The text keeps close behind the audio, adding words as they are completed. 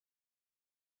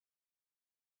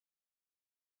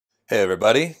Hey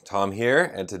everybody, Tom here,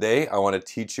 and today I want to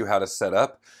teach you how to set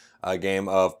up a game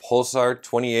of Pulsar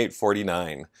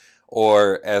 2849,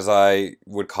 or as I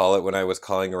would call it when I was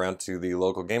calling around to the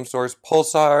local game stores,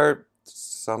 Pulsar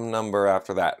some number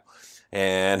after that.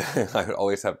 And I would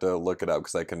always have to look it up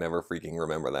because I could never freaking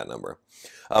remember that number.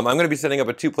 I'm going to be setting up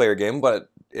a two-player game, but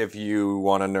if you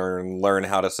want to learn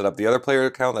how to set up the other player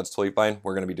account, that's totally fine.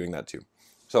 We're going to be doing that too.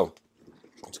 So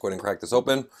let's go ahead and crack this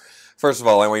open. First of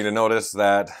all, I want you to notice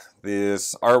that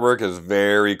this artwork is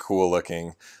very cool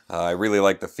looking. I really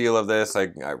like the feel of this. I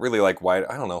really like white,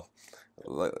 I don't know,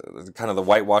 kind of the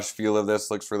whitewash feel of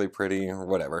this looks really pretty or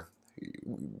whatever.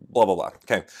 Blah, blah, blah.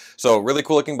 Okay, so really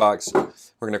cool looking box. We're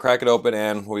going to crack it open,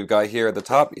 and what we've got here at the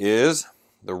top is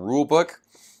the rule book.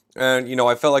 And, you know,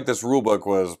 I felt like this rule book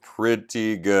was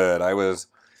pretty good.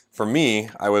 For me,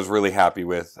 I was really happy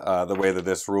with the way that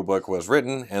this rule book was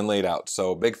written and laid out.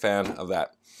 So big fan of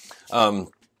that.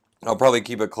 I'll probably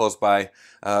keep it close by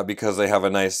because they have a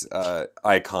nice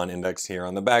icon index here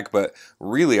on the back, but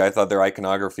really I thought their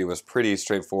iconography was pretty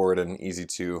straightforward and easy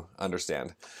to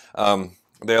understand.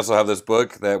 They also have this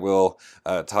book that will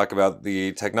talk about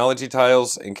the technology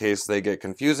tiles in case they get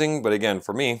confusing, but again,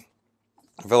 for me,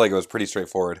 I felt like it was pretty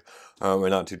straightforward and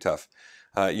not too tough.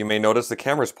 You may notice the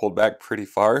camera's pulled back pretty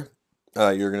far.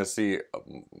 You're going to see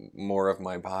more of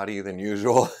my body than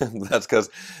usual. That's because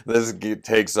this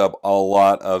takes up a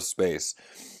lot of space.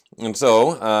 And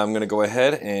so I'm going to go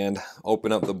ahead and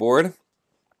open up the board.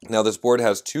 Now this board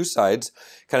has two sides,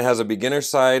 kind of has a beginner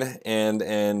side and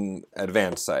an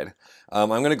advanced side. I'm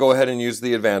going to go ahead and use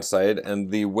the advanced side,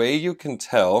 and the way you can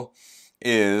tell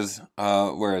is,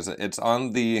 where is it? It's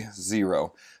on the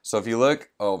 0. So if you look,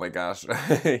 oh my gosh,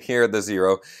 here at the 0,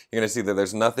 you're going to see that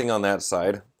there's nothing on that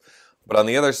side. But on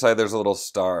the other side, there's a little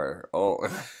star. Oh,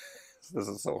 this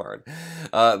is so hard.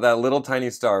 That little tiny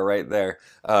star right there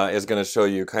is going to show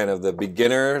you kind of the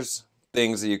beginner's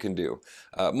things that you can do.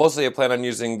 Mostly I plan on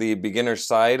using the beginner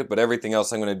side, but everything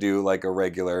else I'm going to do like a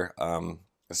regular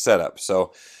setup.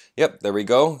 So, yep, there we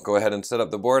go. Go ahead and set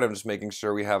up the board. I'm just making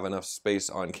sure we have enough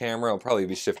space on camera. I'll probably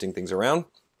be shifting things around.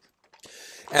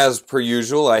 As per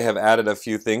usual, I have added a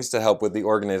few things to help with the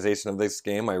organization of this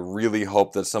game. I really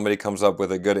hope that somebody comes up with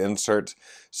a good insert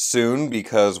soon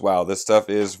because, wow, this stuff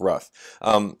is rough.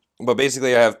 But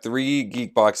basically, I have 3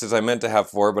 geek boxes. I meant to have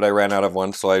 4, but I ran out of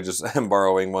one, so I just am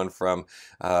borrowing one from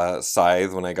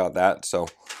Scythe when I got that. So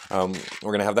we're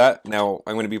going to have that. Now,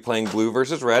 I'm going to be playing blue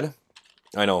versus red.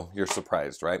 I know, you're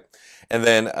surprised, right? And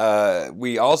then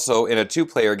we also, in a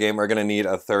 2-player game, are going to need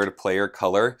a 3rd player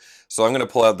color. So I'm going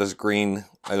to pull out this green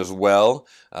as well.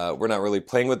 We're not really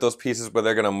playing with those pieces, but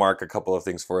they're going to mark a couple of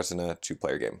things for us in a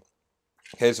 2-player game.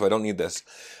 Okay, so I don't need this.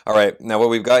 All right, now what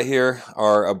we've got here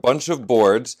are a bunch of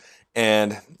boards,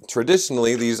 and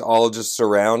traditionally these all just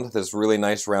surround this really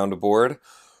nice round board.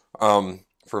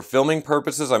 For filming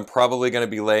purposes, I'm probably going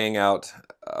to be laying out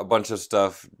a bunch of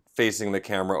stuff facing the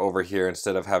camera over here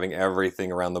instead of having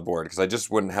everything around the board because I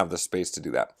just wouldn't have the space to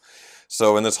do that.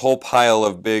 So in this whole pile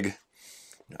of big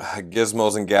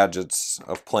gizmos and gadgets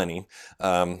of plenty,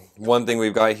 one thing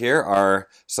we've got here are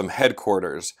some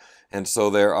headquarters. And so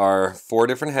there are 4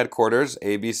 different headquarters,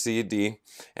 A, B, C, D,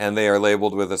 and they are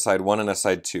labeled with a side 1 and a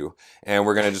side 2. And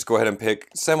we're going to just go ahead and pick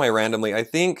semi-randomly. I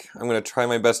think I'm going to try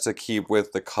my best to keep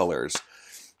with the colors.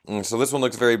 So this one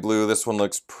looks very blue, this one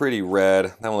looks pretty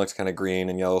red, that one looks kind of green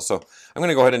and yellow. So I'm going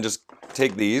to go ahead and just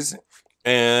take these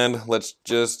and let's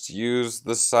just use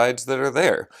the sides that are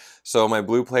there. So my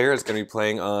blue player is going to be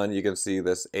playing on, you can see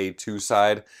this A2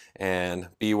 side, and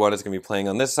B1 is going to be playing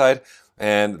on this side,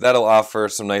 and that'll offer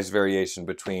some nice variation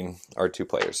between our 2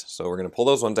 players. So we're going to pull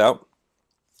those ones out.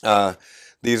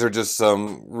 These are just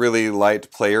some really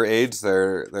light player aids.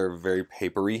 They're very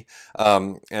papery.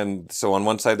 And so on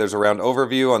one side there's a round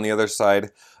overview. On the other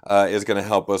side is going to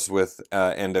help us with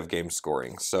end of game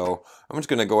scoring. So I'm just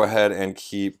going to go ahead and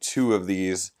keep 2 of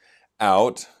these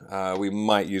out. We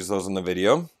might use those in the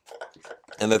video.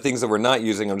 And the things that we're not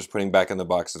using, I'm just putting back in the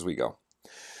box as we go.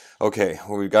 Okay,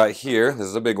 what we've got here, this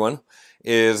is a big one,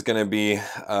 is going to be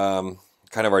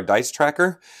kind of our dice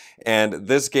tracker. And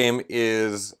this game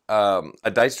is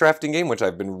a dice drafting game, which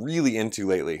I've been really into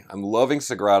lately. I'm loving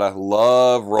Sagrada,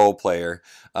 love Role Player.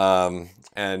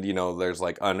 And, you know, there's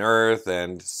like Unearth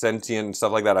and Sentient and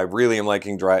stuff like that. I really am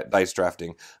liking dice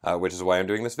drafting, which is why I'm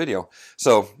doing this video.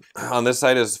 So on this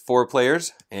side is 4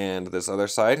 players, and this other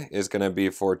side is going to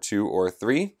be for 2 or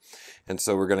 3. And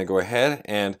so we're going to go ahead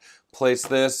and place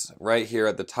this right here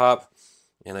at the top.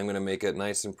 And I'm going to make it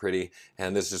nice and pretty,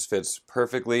 and this just fits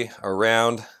perfectly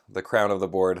around the crown of the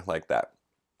board like that.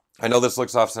 I know this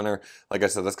looks off center. Like I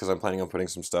said, that's because I'm planning on putting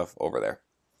some stuff over there.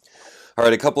 All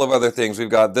right, a couple of other things. We've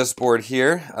got this board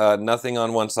here, nothing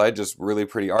on one side, just really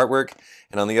pretty artwork.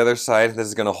 And on the other side, this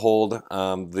is going to hold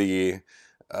the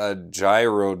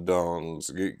gyrodones,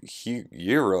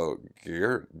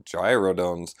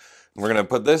 gyrodones. We're going to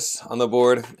put this on the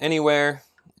board anywhere.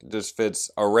 It just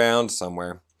fits around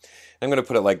somewhere. I'm going to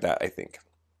put it like that, I think.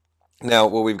 Now,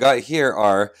 what we've got here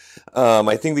are,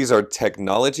 I think these are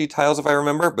technology tiles, if I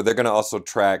remember, but they're going to also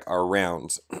track our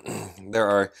rounds. There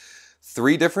are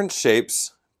 3 different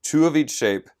shapes, 2 of each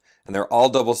shape, and they're all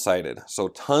double-sided. So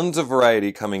tons of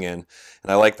variety coming in,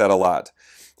 and I like that a lot.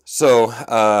 So,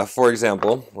 for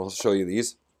example, we'll show you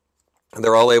these.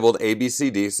 They're all labeled A, B, C,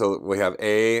 D, so we have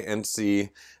A and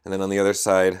C, and then on the other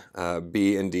side,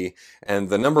 B and D. And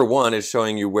the number 1 is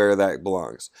showing you where that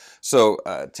belongs. So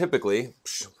typically,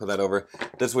 put that over,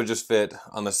 this would just fit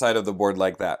on the side of the board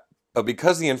like that. But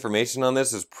because the information on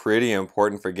this is pretty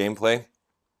important for gameplay,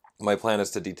 my plan is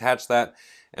to detach that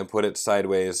and put it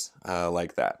sideways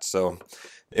like that. So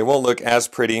it won't look as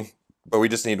pretty, but we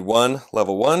just need one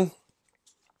level 1,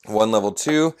 one level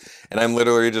 2, and I'm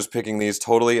literally just picking these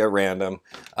totally at random.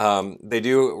 They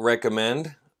do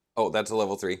recommend, oh, that's a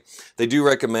level 3. They do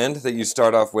recommend that you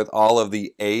start off with all of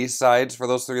the A sides for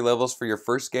those 3 levels for your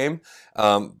first game.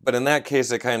 But in that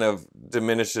case, it kind of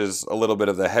diminishes a little bit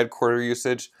of the headquarter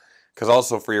usage, because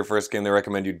also for your first game, they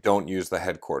recommend you don't use the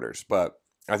headquarters. But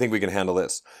I think we can handle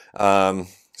this. So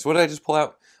what did I just pull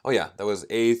out? Oh yeah, that was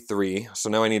A3. So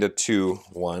now I need a 2,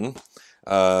 1.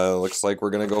 Looks like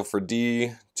we're going to go for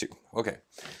D2. Okay.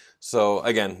 So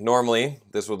again, normally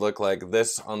this would look like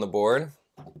this on the board,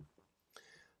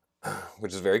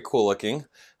 which is very cool looking.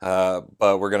 But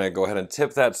we're going to go ahead and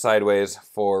tip that sideways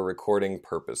for recording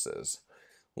purposes.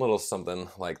 A little something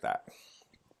like that.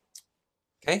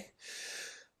 Okay.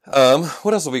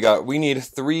 What else have we got? We need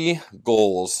 3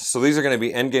 goals. So these are going to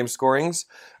be endgame scorings.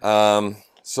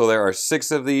 So there are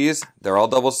 6 of these. They're all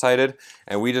double-sided,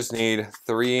 and we just need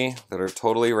 3 that are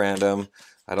totally random.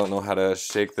 I don't know how to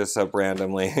shake this up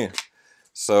randomly.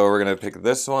 So we're going to pick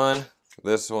this one, and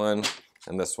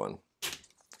this one.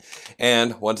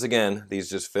 And once again, these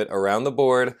just fit around the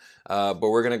board, but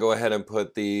we're going to go ahead and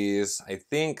put these, I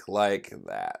think, like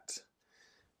that.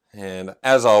 And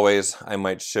as always, I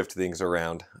might shift things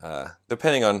around,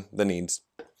 depending on the needs.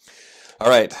 All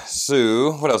right,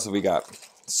 so what else have we got?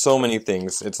 So many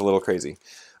things, it's a little crazy.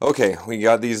 Okay, we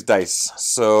got these dice.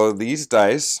 So these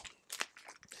dice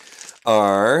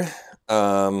are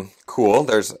cool.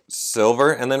 There's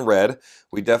silver and then red.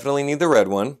 We definitely need the red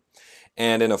one.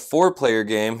 And in a 4-player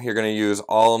game, you're going to use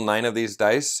all 9 of these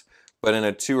dice. But in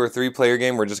a 2- or 3-player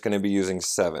game, we're just going to be using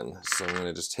 7. So I'm going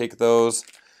to just take those,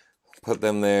 put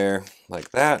them there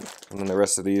like that, and then the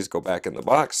rest of these go back in the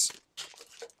box.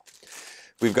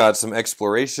 We've got some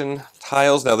exploration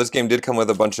tiles. Now this game did come with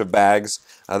a bunch of bags.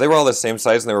 They were all the same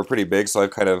size and they were pretty big, so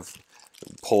I've kind of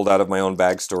pulled out of my own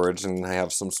bag storage, and I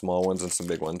have some small ones and some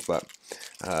big ones, but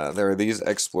there are these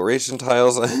exploration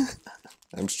tiles.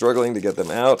 I'm struggling to get them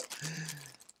out.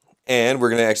 And we're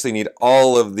going to actually need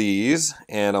all of these,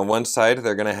 and on one side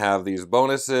they're going to have these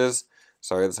bonuses.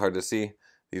 Sorry, it's hard to see.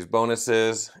 These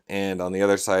bonuses, and on the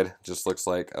other side just looks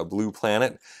like a blue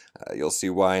planet. You'll see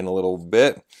why in a little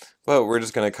bit, but we're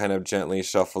just going to kind of gently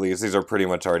shuffle these. These are pretty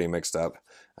much already mixed up.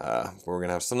 We're going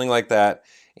to have something like that,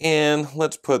 and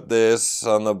let's put this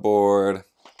on the board.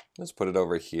 Let's put it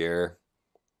over here.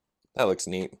 That looks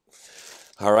neat.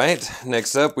 All right,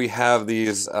 next up we have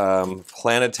these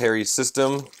planetary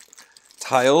system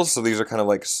tiles. So these are kind of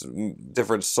like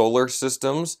different solar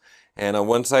systems. And on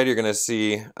one side, you're going to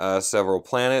see several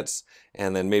planets,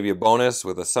 and then maybe a bonus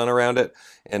with a sun around it.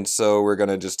 And so we're going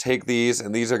to just take these,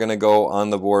 and these are going to go on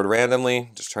the board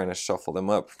randomly. Just trying to shuffle them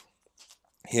up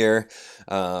here.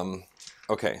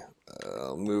 Okay,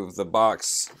 I'll move the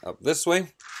box up this way.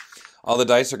 All the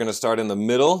dice are going to start in the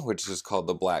middle, which is called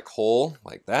the black hole,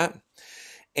 like that.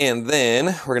 And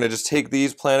then we're going to just take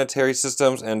these planetary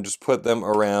systems and just put them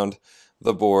around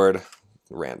the board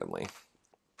randomly.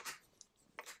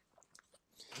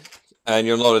 And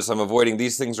you'll notice I'm avoiding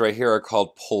these things right here are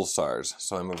called pulsars.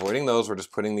 So I'm avoiding those. We're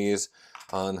just putting these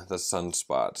on the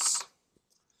sunspots.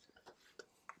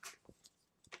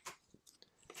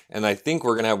 And I think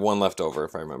we're going to have one left over,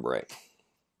 if I remember right.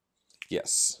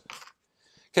 Yes.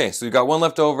 Okay, so we've got one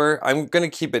left over. I'm going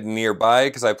to keep it nearby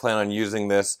because I plan on using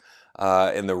this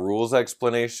in the rules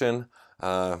explanation.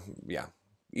 Yeah,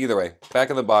 either way,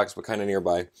 back in the box, but kind of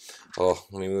nearby. Oh,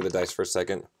 let me move the dice for a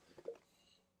second.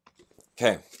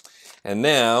 Okay. And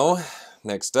now,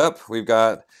 next up, we've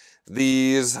got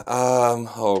these,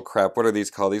 oh crap, what are these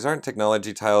called? These aren't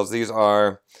technology tiles. These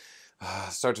are,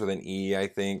 starts with an E, I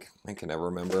think. I can never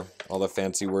remember all the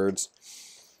fancy words.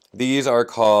 These are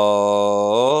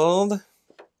called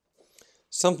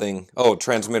something. Oh,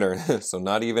 transmitter. So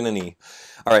not even an E.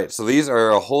 All right, so these are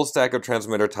a whole stack of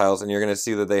transmitter tiles, and you're going to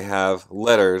see that they have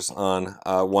letters on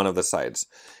one of the sides.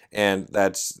 And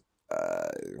that's,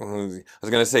 I was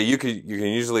going to say, you can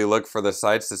usually look for the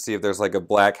sides to see if there's like a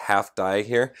black half die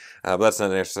here, but that's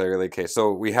not necessarily the case.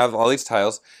 So we have all these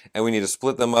tiles, and we need to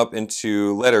split them up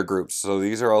into letter groups. So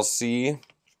these are all C,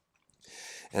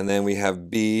 and then we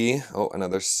have B, oh,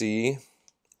 another C,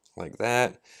 like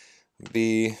that,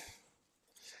 B.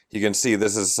 You can see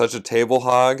this is such a table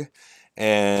hog,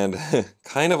 and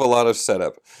kind of a lot of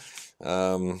setup.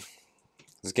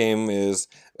 This game is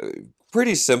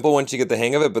pretty simple once you get the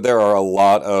hang of it, but there are a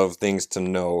lot of things to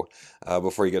know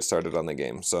before you get started on the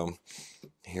game. So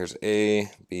here's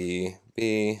A, B,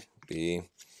 B, B,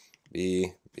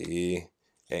 B, B,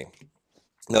 A.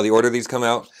 Now the order these come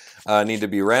out need to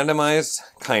be randomized,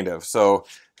 kind of. So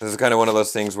this is kind of one of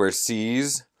those things where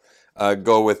C's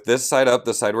go with this side up,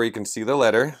 the side where you can see the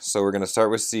letter. So we're going to start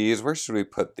with C's. Where should we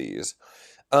put these?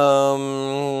 I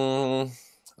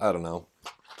don't know.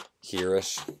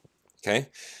 Here-ish. Okay.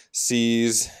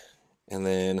 C's and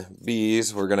then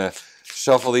B's. We're going to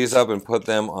shuffle these up and put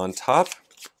them on top.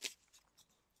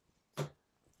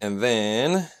 And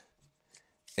then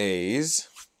A's.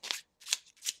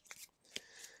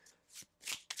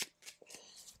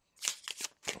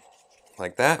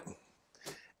 Like that.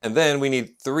 And then we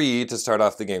need 3 to start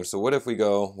off the game. So what if we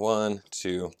go 1,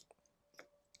 2,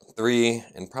 3,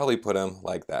 and probably put them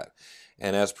like that.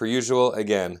 And as per usual,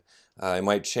 again, I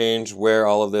might change where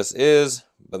all of this is,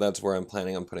 but that's where I'm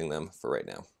planning on putting them for right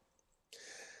now.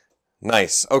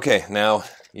 Nice. Okay, now,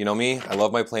 you know me, I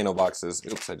love my Plano boxes.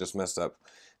 Oops, I just messed up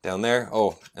down there.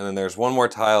 Oh, and then there's one more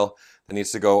tile that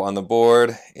needs to go on the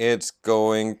board. It's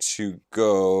going to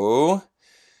go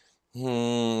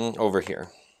over here.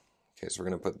 Okay, so we're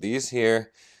going to put these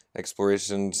here,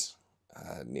 explorations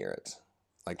near it,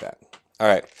 like that. All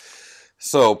right,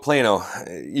 so Plano,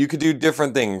 you could do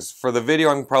different things. For the video,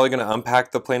 I'm probably going to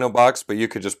unpack the Plano box, but you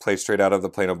could just play straight out of the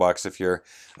Plano box if you're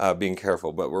being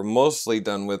careful. But we're mostly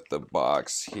done with the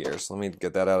box here, so let me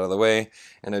get that out of the way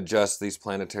and adjust these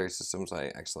planetary systems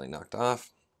I accidentally knocked off,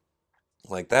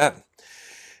 like that.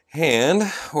 And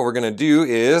what we're going to do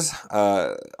is,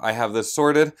 I have this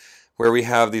sorted where we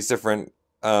have these different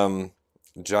gyrodones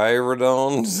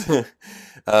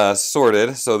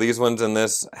sorted. So these ones in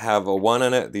this have a 1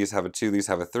 in it, these have a 2, these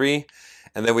have a 3.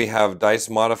 And then we have dice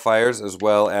modifiers as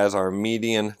well as our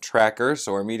median tracker.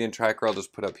 So our median tracker I'll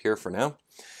just put up here for now.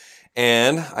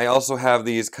 And I also have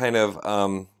these kind of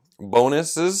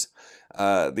bonuses.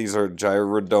 These are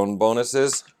gyrodone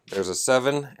bonuses. There's a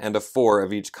 7 and a 4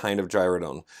 of each kind of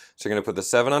gyrodone. So you're going to put the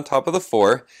 7 on top of the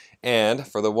 4. And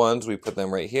for the 1s, we put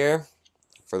them right here.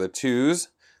 For the 2s,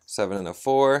 7 and a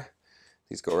 4.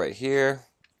 These go right here.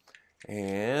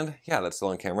 And yeah, that's still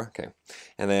on camera. Okay.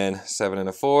 And then 7 and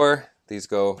a 4. These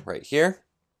go right here.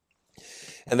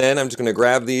 And then I'm just going to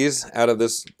grab these out of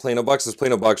this Plano box. This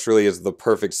Plano box really is the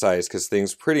perfect size because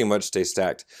things pretty much stay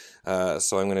stacked.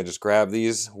 So I'm going to just grab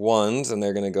these 1s and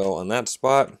they're going to go on that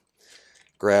spot.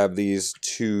 Grab these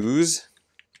 2s.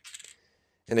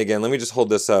 And again, let me just hold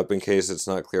this up in case it's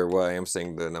not clear why I am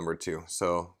saying the number 2.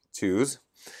 So 2s.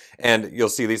 And you'll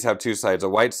see these have 2 sides, a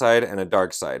white side and a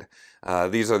dark side.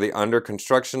 These are the under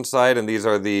construction side, and these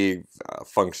are the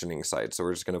functioning side. So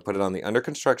we're just going to put it on the under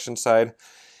construction side.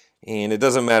 And it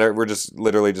doesn't matter. We're just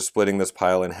literally just splitting this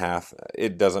pile in half.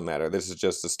 It doesn't matter. This is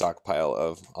just a stockpile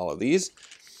of all of these.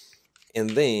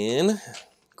 And then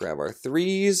grab our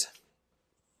 3s.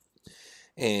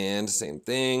 And same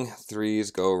thing.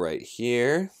 3s go right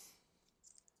here.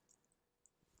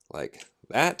 Like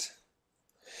that.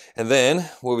 And then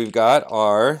what we've got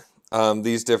are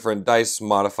these different dice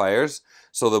modifiers.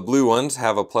 So the blue ones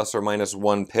have a plus or minus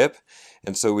 1 pip.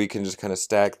 And so we can just kind of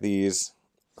stack these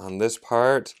on this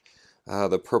part.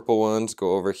 The purple ones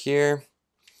go over here.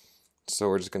 So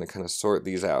we're just going to kind of sort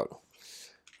these out.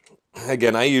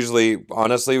 Again, I usually,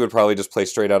 honestly, would probably just play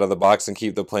straight out of the box and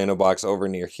keep the Plano box over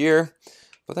near here.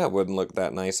 But that wouldn't look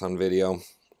that nice on video.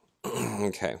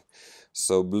 Okay,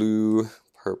 so blue,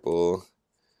 purple,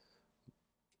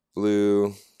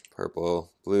 blue,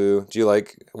 purple, blue. Do you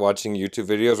like watching YouTube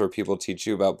videos where people teach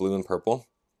you about blue and purple?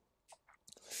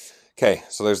 Okay,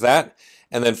 so there's that.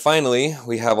 And then finally,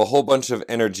 we have a whole bunch of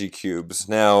energy cubes.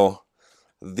 Now,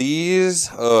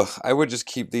 these, I would just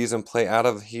keep these and play out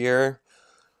of here.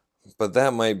 But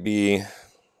that might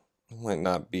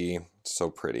not be so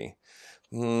pretty.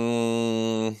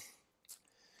 Where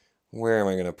am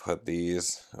I going to put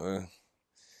these? I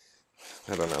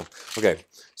don't know. Okay,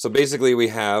 so basically we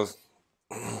have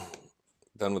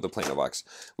done with the Plano box.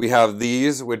 We have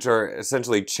these, which are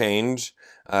essentially change.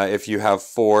 If you have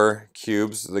 4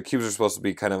 cubes, the cubes are supposed to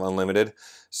be kind of unlimited,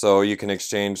 so you can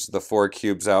exchange the 4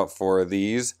 cubes out for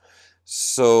these.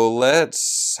 So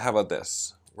how about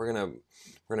this? We're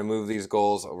gonna move these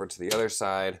goals over to the other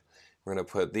side. We're gonna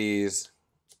put these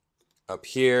up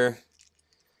here,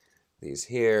 these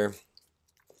here,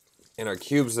 and our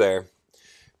cubes there.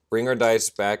 Bring our dice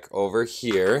back over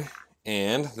here,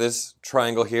 and this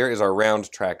triangle here is our round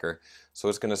tracker. So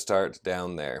it's gonna start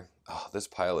down there. Oh, this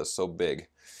pile is so big.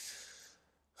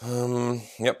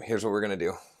 Yep, here's what we're gonna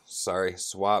do. Sorry,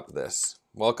 swap this.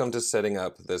 Welcome to setting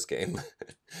up this game.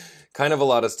 Kind of a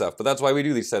lot of stuff, but that's why we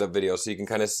do these setup videos, so you can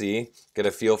kind of get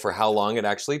a feel for how long it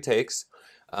actually takes.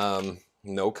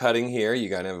 No cutting here. You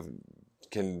kind of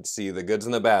can see the goods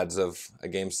and the bads of a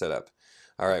game setup.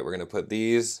 All right, we're gonna put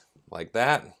these like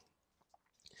that.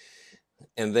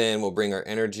 And then we'll bring our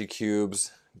energy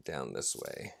cubes down this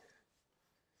way.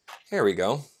 Here we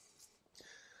go.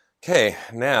 Okay,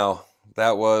 now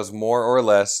that was more or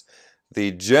less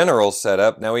the general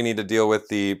setup. Now we need to deal with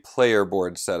the player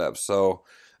board setup. So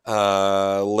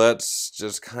let's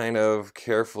just kind of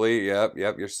carefully, yep,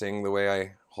 you're seeing the way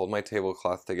I hold my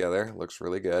tablecloth together. Looks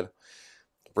really good.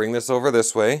 Bring this over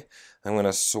this way. I'm going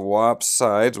to swap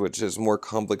sides, which is more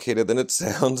complicated than it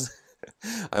sounds.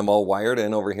 I'm all wired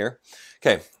in over here.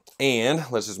 Okay, and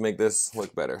let's just make this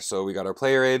look better. So we got our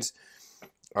player aids,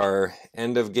 our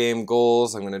end of game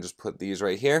goals. I'm going to just put these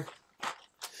right here.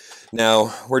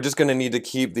 Now, we're just going to need to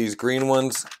keep these green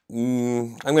ones.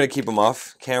 I'm going to keep them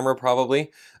off camera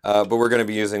probably, but we're going to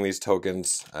be using these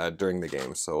tokens during the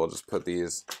game. So we'll just put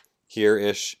these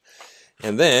here-ish.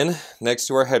 And then, next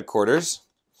to our headquarters,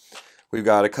 we've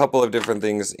got a couple of different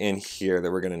things in here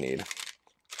that we're going to need.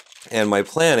 And my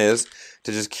plan is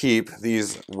to just keep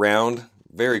these round,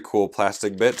 very cool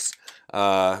plastic bits.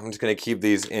 I'm just going to keep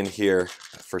these in here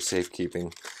for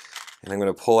safekeeping. And I'm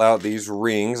going to pull out these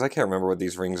rings. I can't remember what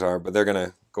these rings are, but they're going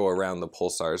to go around the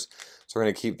pulsars. So we're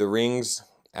going to keep the rings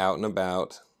out and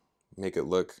about, make it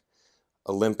look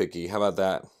Olympic-y. How about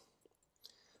that?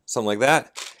 Something like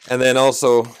that. And then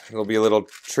also, it'll be a little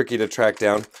tricky to track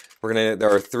down.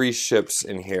 There are 3 ships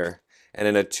in here. And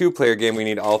in a 2-player game, we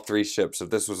need all 3 ships.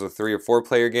 If this was a 3 or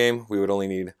 4-player game, we would only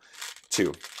need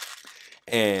 2.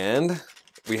 And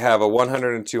we have a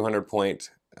 100 and 200 point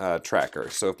tracker.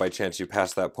 So if by chance you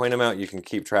pass that point amount, you can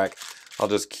keep track. I'll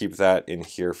just keep that in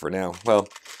here for now. Well,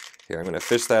 here, I'm going to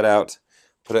fish that out,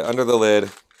 put it under the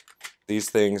lid. These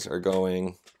things are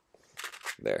going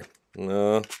there.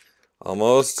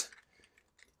 Almost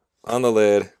on the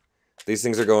lid. These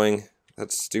things are going,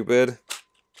 that's stupid.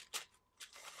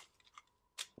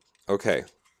 Okay,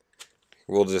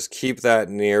 we'll just keep that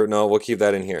near, no, we'll keep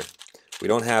that in here. We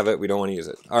don't have it, we don't want to use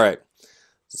it. All right,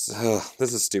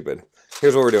 this is stupid.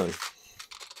 Here's what we're doing.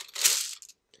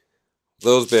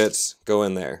 Those bits go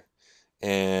in there,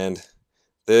 and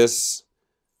this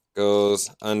goes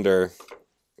under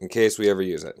in case we ever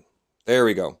use it. There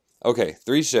we go. Okay,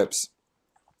 3 ships.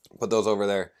 Put those over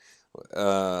there.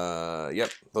 Yep,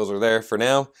 those are there for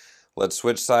now. Let's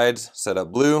switch sides, set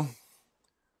up blue.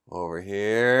 Over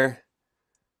here.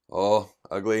 Oh,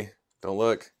 ugly. Don't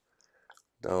look.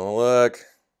 Don't look.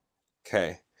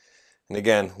 Okay. And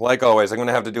again, like always, I'm going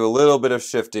to have to do a little bit of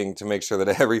shifting to make sure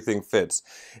that everything fits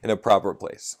in a proper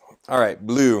place. All right,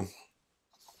 blue.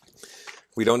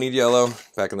 We don't need yellow.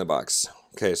 Back in the box.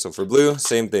 Okay, so for blue,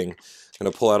 same thing. I'm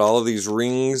going to pull out all of these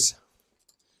rings.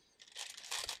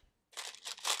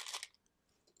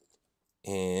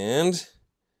 And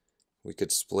we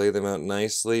could splay them out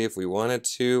nicely if we wanted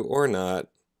to or not.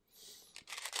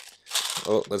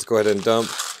 Oh, let's go ahead and dump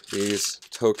these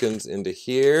tokens into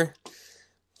here.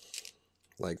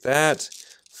 Like that.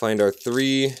 Find our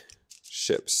 3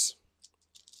 ships.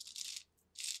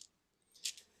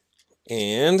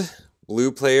 And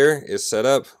blue player is set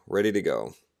up, ready to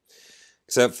go.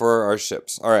 Except for our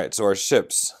ships. All right, so our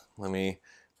ships. Let me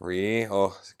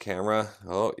camera.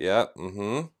 Oh, yeah,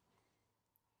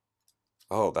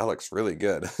 Oh, that looks really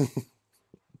good.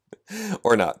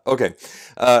 Or not. Okay,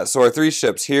 so our 3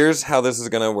 ships. Here's how this is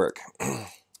going to work.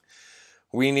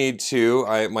 We need to,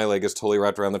 my leg is totally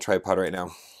wrapped around the tripod right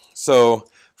now. So,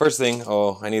 first thing,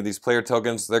 I need these player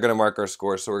tokens. They're going to mark our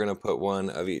score, so we're going to put 1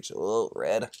 of each. Oh,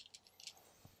 red.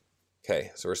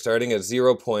 Okay, so we're starting at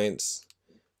 0 points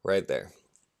right there.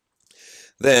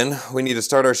 Then we need to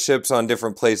start our ships on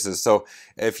different places. So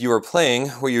if you were playing,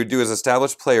 what you would do is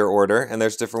establish player order, and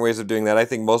there's different ways of doing that. I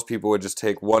think most people would just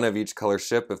take 1 of each color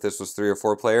ship if this was 3 or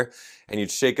 4 player, and you'd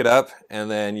shake it up,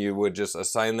 and then you would just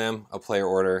assign them a player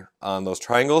order on those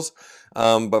triangles.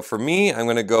 But for me, I'm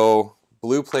going to go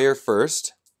blue player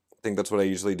first, think that's what I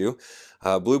usually do.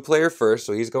 Blue player first,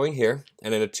 so he's going here.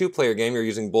 And in a 2-player game, you're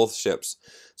using both ships.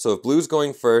 So if blue's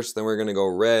going first, then we're going to go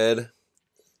red,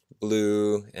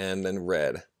 blue, and then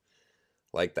red.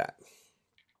 Like that.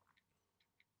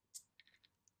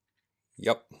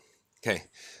 Yep. Okay,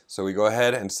 so we go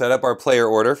ahead and set up our player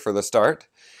order for the start.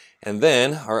 And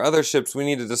then our other ships, we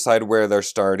need to decide where they're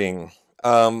starting.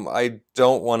 I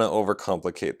don't want to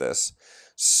overcomplicate this.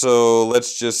 So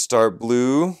let's just start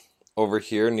blue over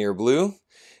here near blue.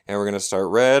 And we're going to start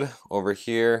red over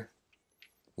here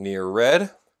near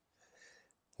red.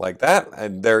 Like that.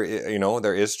 And there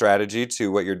is strategy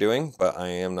to what you're doing, but I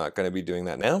am not going to be doing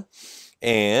that now.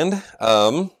 And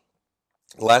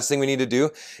last thing we need to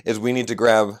do is we need to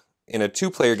grab, in a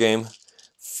 2-player game,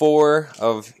 4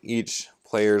 of each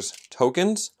player's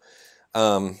tokens.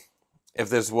 If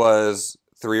this was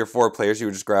 3 or 4 players, you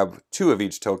would just grab 2 of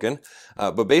each token.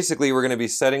 But basically, we're going to be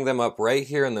setting them up right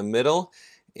here in the middle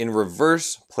in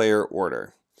reverse player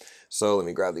order. So let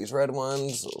me grab these red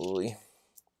ones.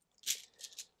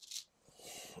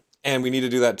 And we need to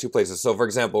do that 2 places. So for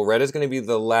example, red is going to be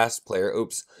the last player.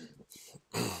 Oops.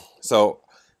 So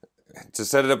to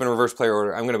set it up in reverse player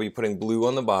order, I'm going to be putting blue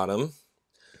on the bottom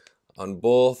on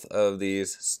both of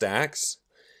these stacks.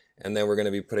 And then we're going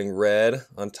to be putting red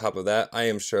on top of that. I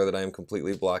am sure that I am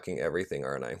completely blocking everything,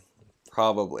 aren't I?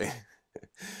 Probably.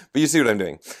 But you see what I'm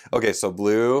doing. Okay, so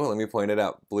blue, let me point it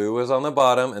out. Blue is on the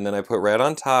bottom, and then I put red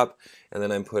on top, and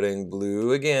then I'm putting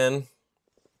blue again,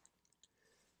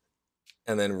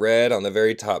 and then red on the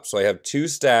very top. So I have 2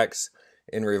 stacks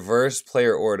in reverse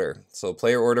player order. So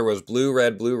player order was blue,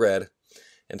 red, blue, red.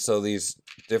 And so these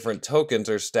different tokens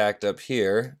are stacked up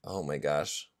here. Oh my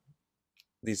gosh.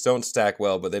 These don't stack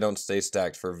well, but they don't stay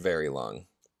stacked for very long.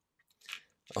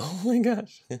 Oh my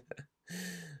gosh.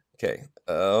 Okay,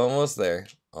 almost there.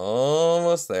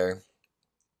 Almost there.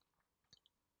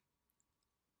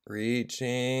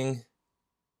 Reaching.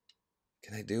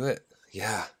 Can I do it?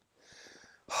 Yeah.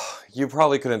 You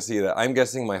probably couldn't see that. I'm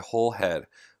guessing my whole head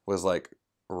was like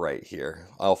right here.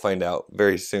 I'll find out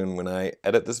very soon when I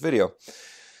edit this video.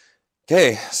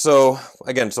 Okay, so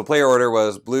again, so player order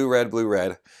was blue, red, blue,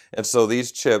 red. And so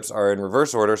these chips are in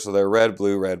reverse order, so they're red,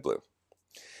 blue, red, blue.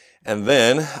 And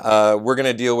then we're going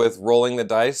to deal with rolling the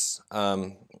dice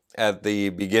at the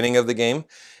beginning of the game.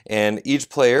 And each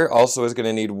player also is going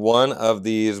to need 1 of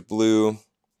these blue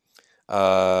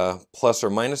plus or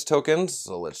minus tokens.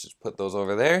 So let's just put those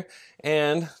over there.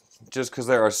 And just because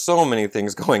there are so many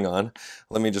things going on,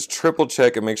 let me just triple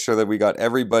check and make sure that we got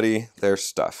everybody their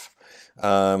stuff.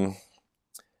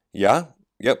 Yeah?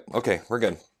 Yep. Okay, we're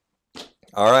good.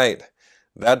 All right.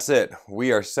 That's it.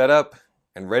 We are set up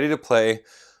and ready to play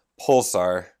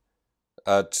Pulsar.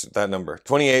 That number,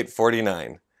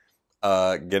 2849.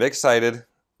 Get excited.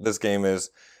 This game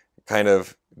is kind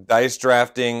of dice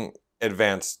drafting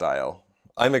advanced style.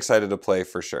 I'm excited to play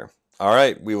for sure. All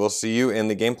right, we will see you in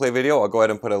the gameplay video. I'll go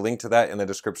ahead and put a link to that in the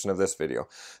description of this video.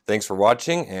 Thanks for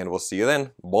watching, and we'll see you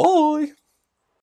then. Bye!